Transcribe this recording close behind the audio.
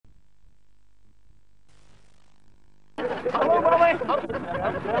Hey,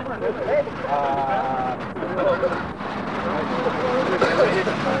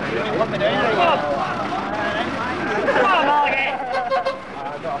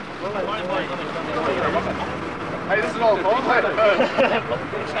 this is all fun.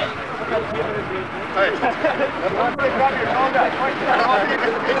 Hey,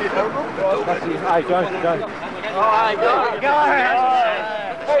 Aye, go. Oh, aye, go ahead.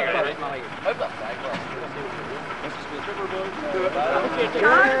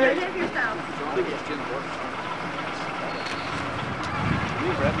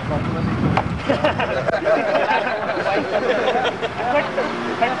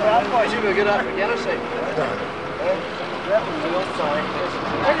 You will get up again or say?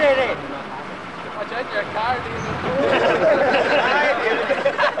 Watch out your car,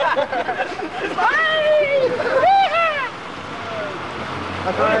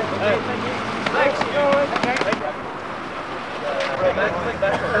 That's all right. Thanks.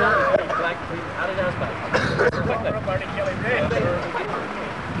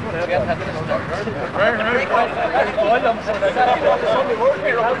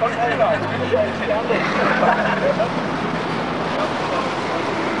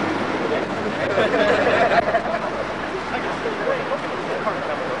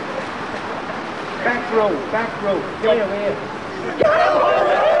 Back row. Get away.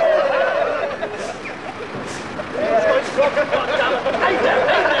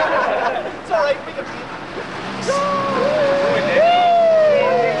 It's all right.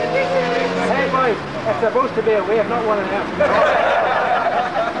 Hey boys, it's supposed to be a wave, not 1.5.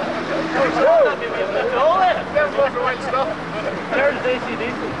 There's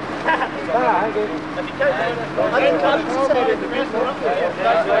ACDC.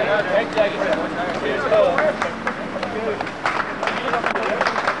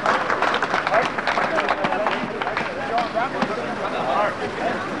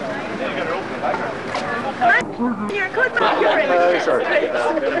 You're good, but you're really sorry.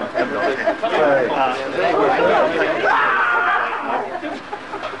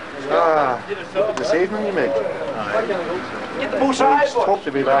 This evening you make? Hope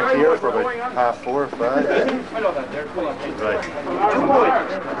to be back here for about 4:30 or 5. Right.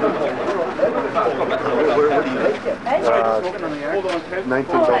 Where do you live?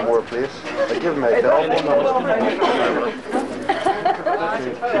 19 Belmore Place. I give him a telephone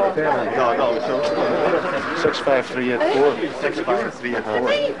No, so 65384. 65384.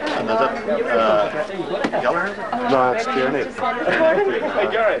 And is it Geller? No, it's Kearney.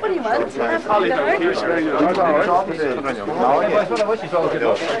 What do you want?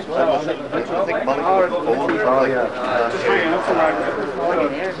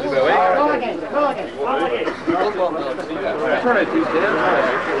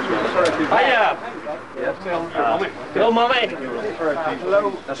 Hello, Mommy.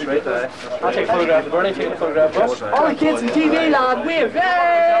 Hello. That's right, I'll take a photograph. Bernie, take a photograph. All the kids on TV, lad, wave.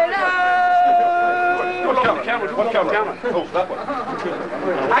 What camera? Oh, that one.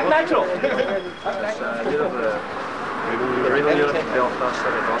 Act natural.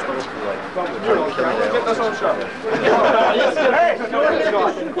 Get this on shot.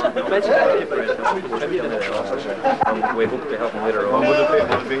 We hope to help him later on. Would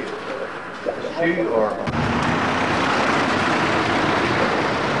it be Hugh or...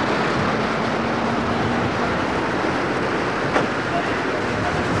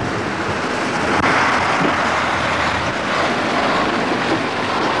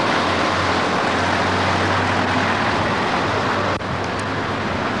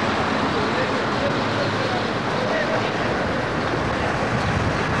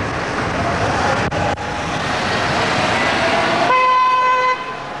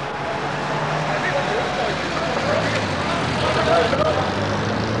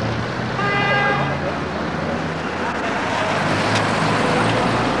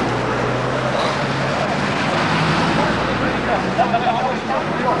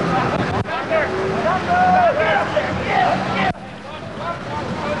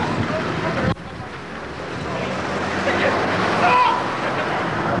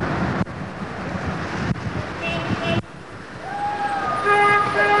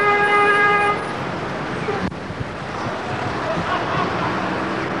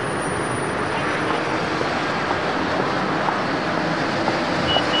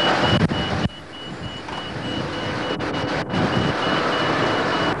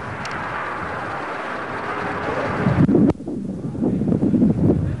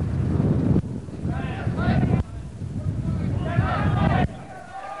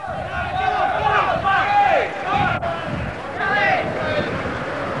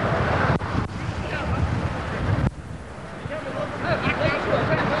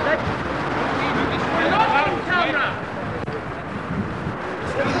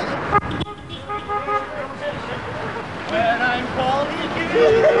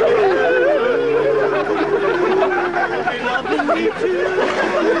 Loving me too.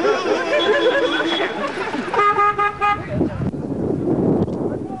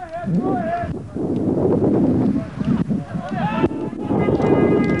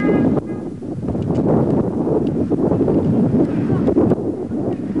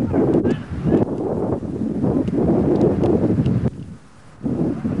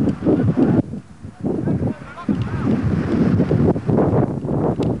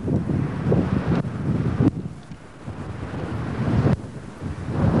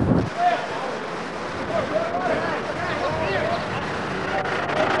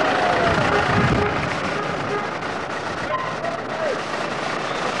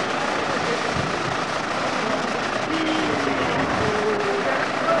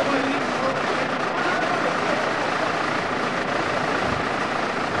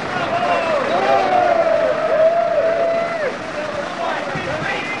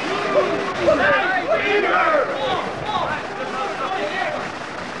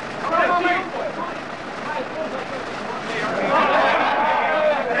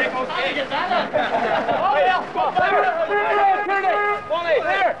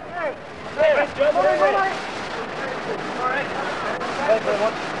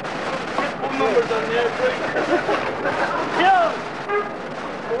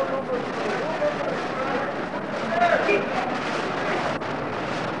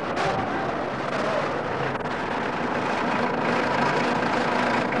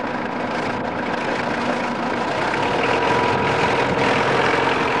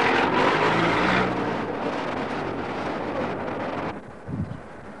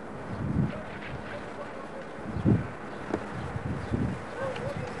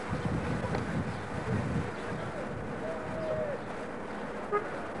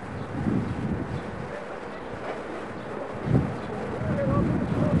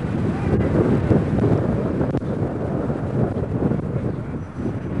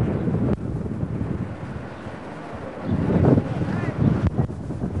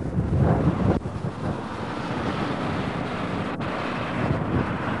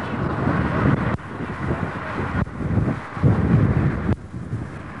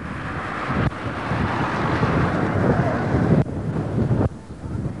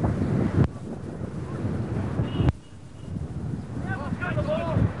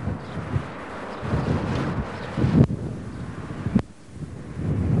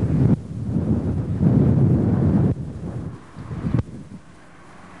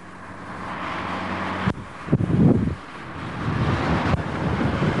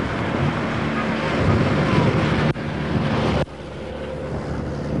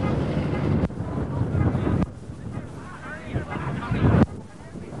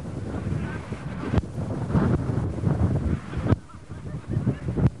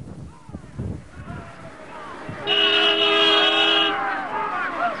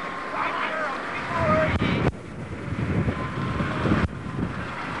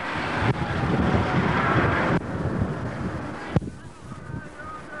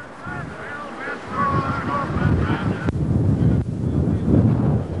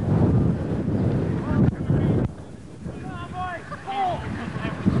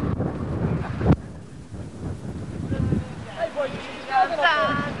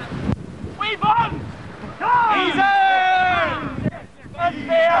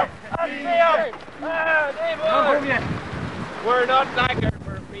 We're not knackered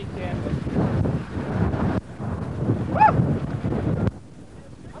for a weekend.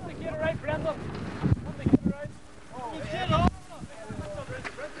 Up the kid right, Brendan. Up the kid right. Oh, shit off.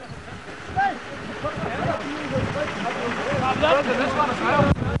 This one as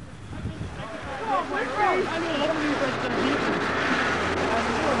well.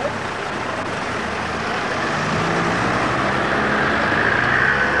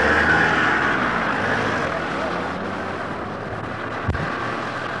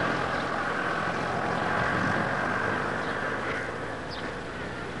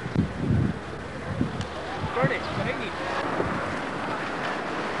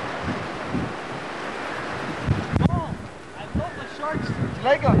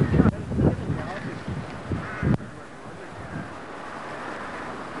 Like them.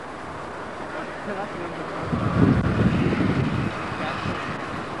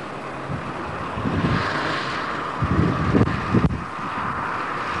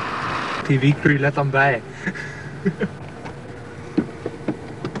 TV crew, let them by.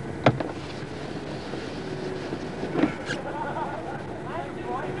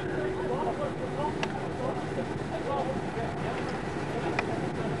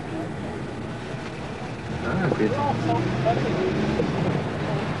 Ah, good.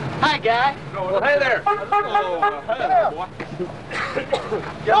 guy. Well, hey there. Hello, hello, boy.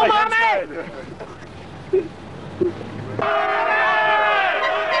 Go, Mommy!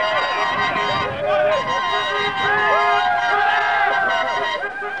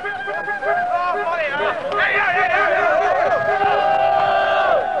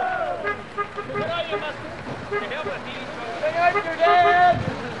 Bring out your dad!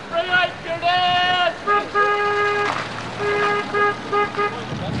 Bring out your dad!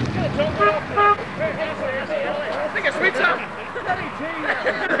 Take a sweet son!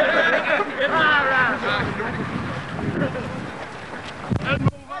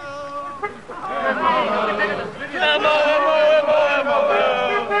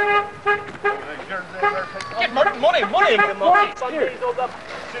 Get money, money, money! Here.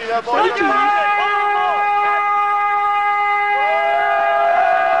 See that boy?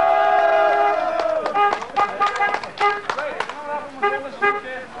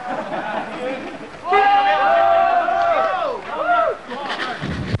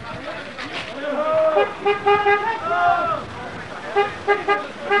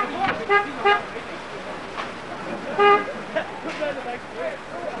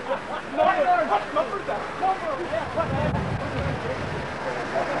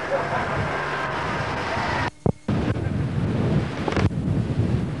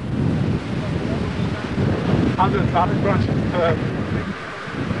 I'm doing traffic crunch.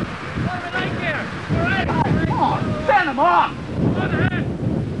 Send him off!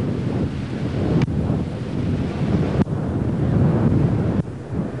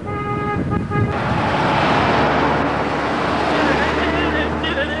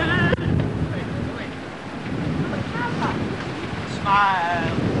 Smile,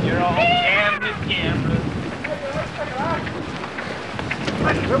 you're all camera.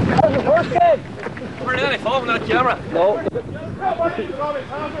 How's the horse head? Where did I fall from that camera? No.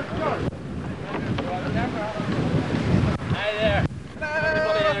 Hi there.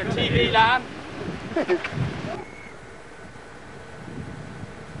 Everybody on your TV land?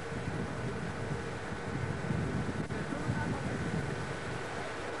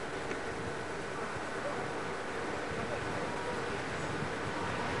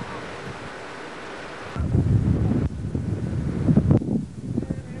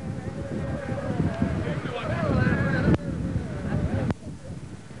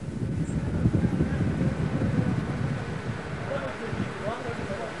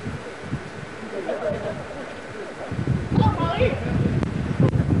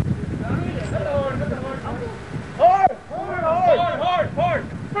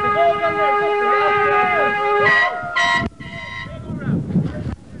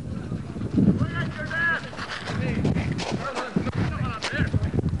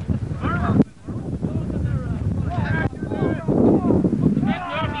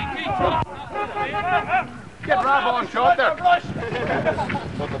 Get Bravo on shot there.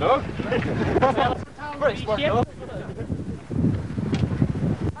 What the dog? Pretty square up.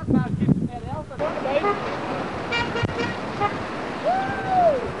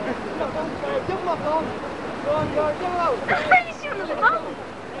 He's shooting the ball.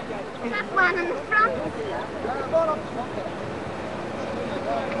 That man in the front.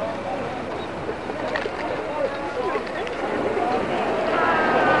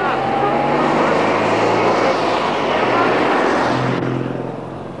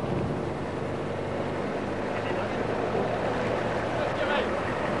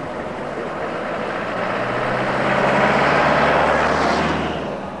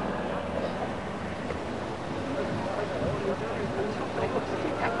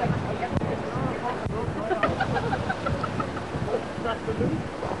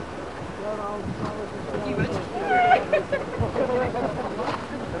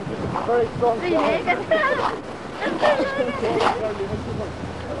 Very strong.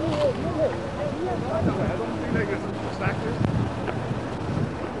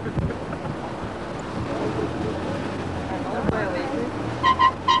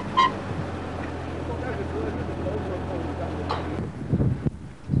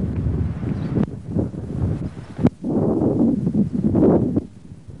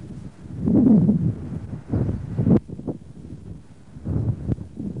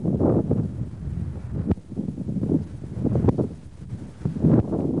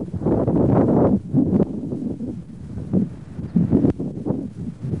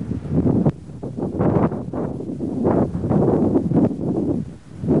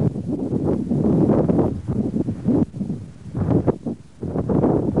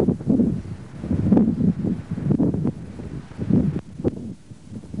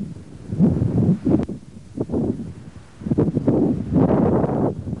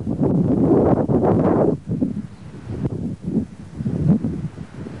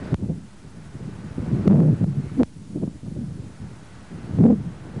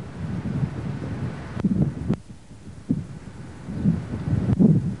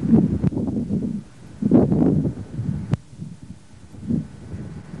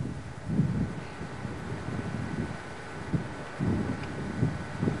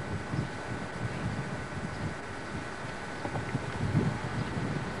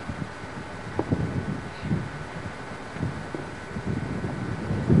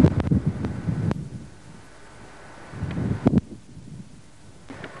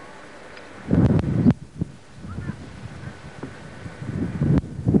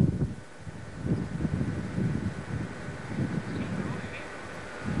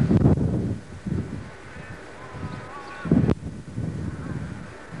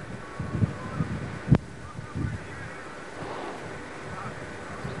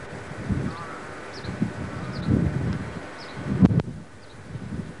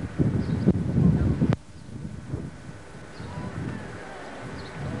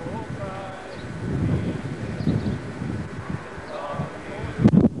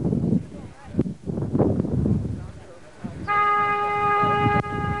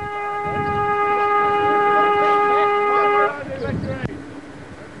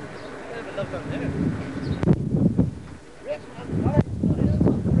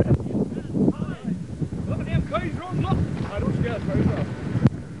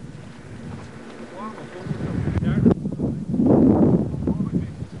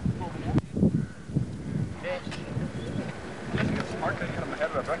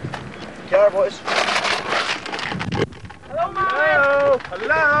 Care, boys. Hello, Mom. Hello.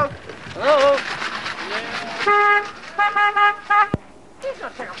 Hello. Hello. He's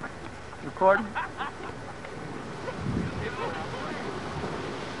not taking a Recording.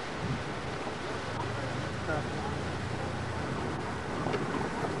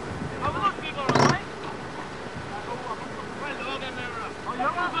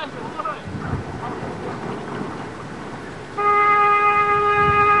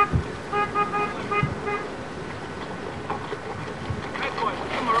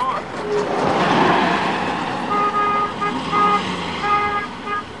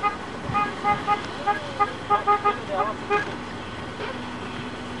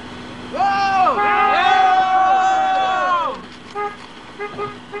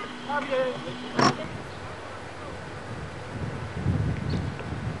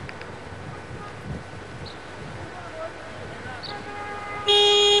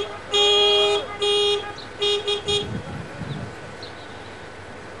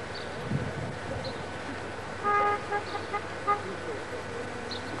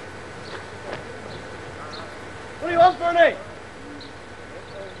 What do you want, Bernie?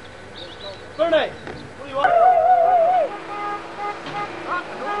 Bernie, what do you want?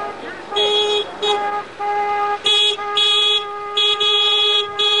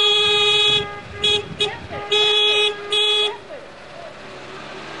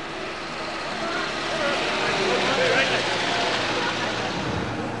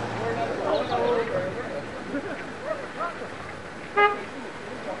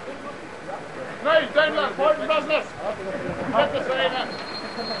 No, he's doing that important business. Get this way then.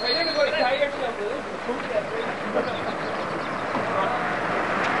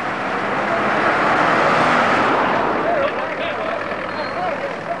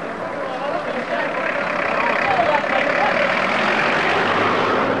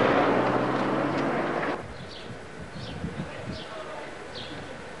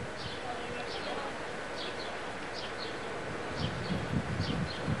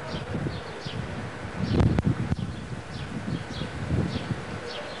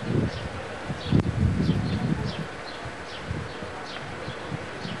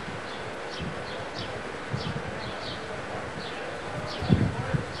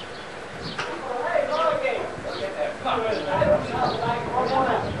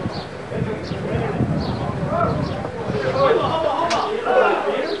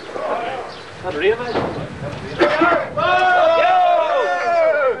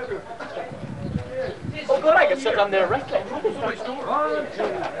 I can sit on there right there.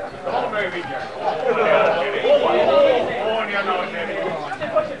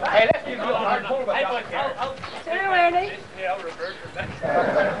 Hey, let's give you a hard pull with that. Yeah, I'll reverse your back.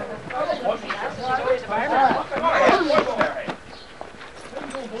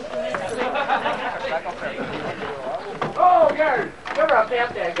 Oh, Gary, give her a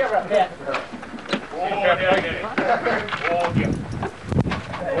pat there. Give her a pat. Oh, yeah.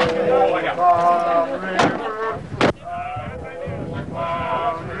 Oh, yeah. Oh, yeah.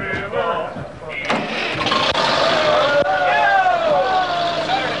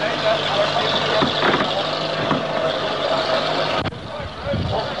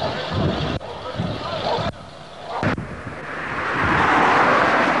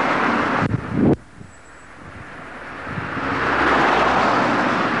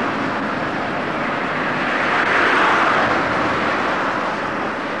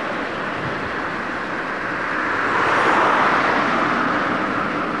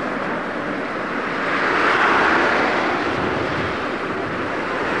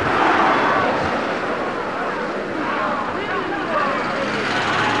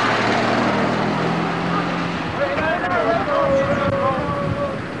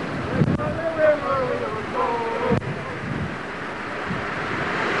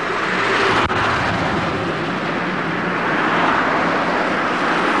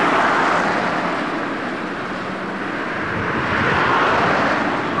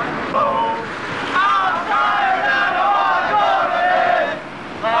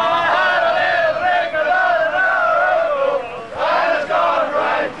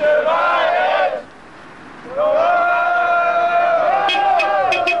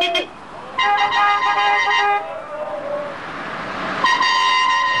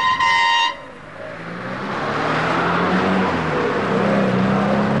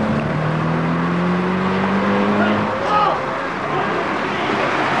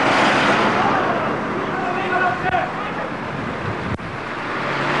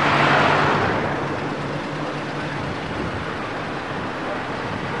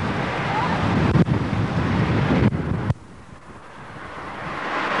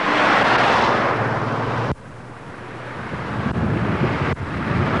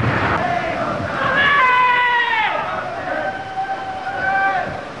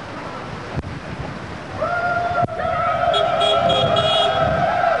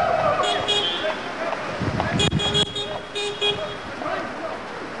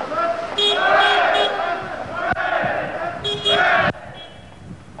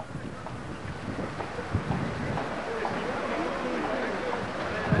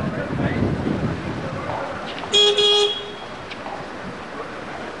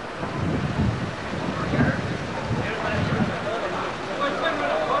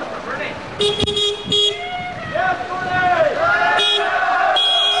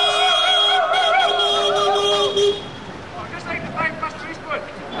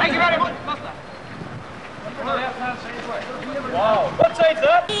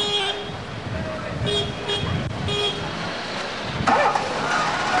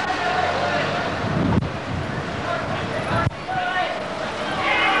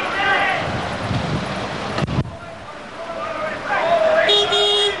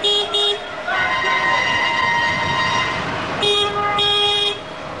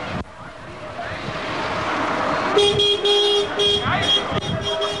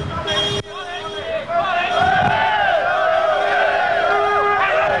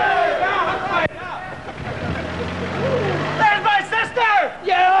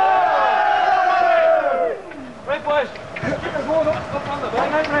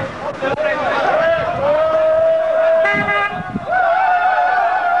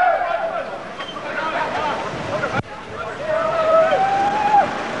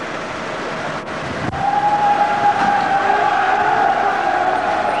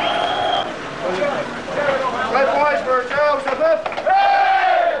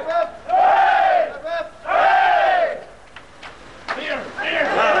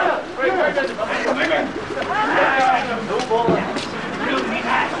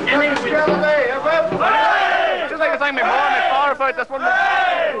 wait, this one.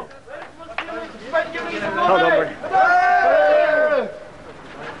 Hold on, Bernie.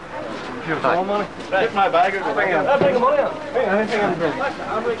 Take my bag or bring it. Bring the money on. Anything on the bridge.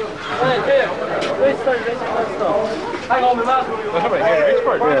 Hang on, my mask. That's over here,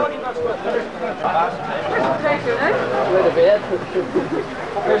 Expert. Where the bed?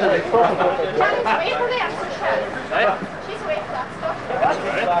 Where's the expert? She's away for that She's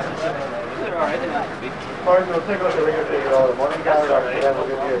away for that stuff. Martin, we'll take a look at the ring and all the money guys, and then we'll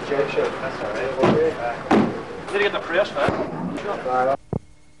give you a change shift. That's alright. Need to get the press, man.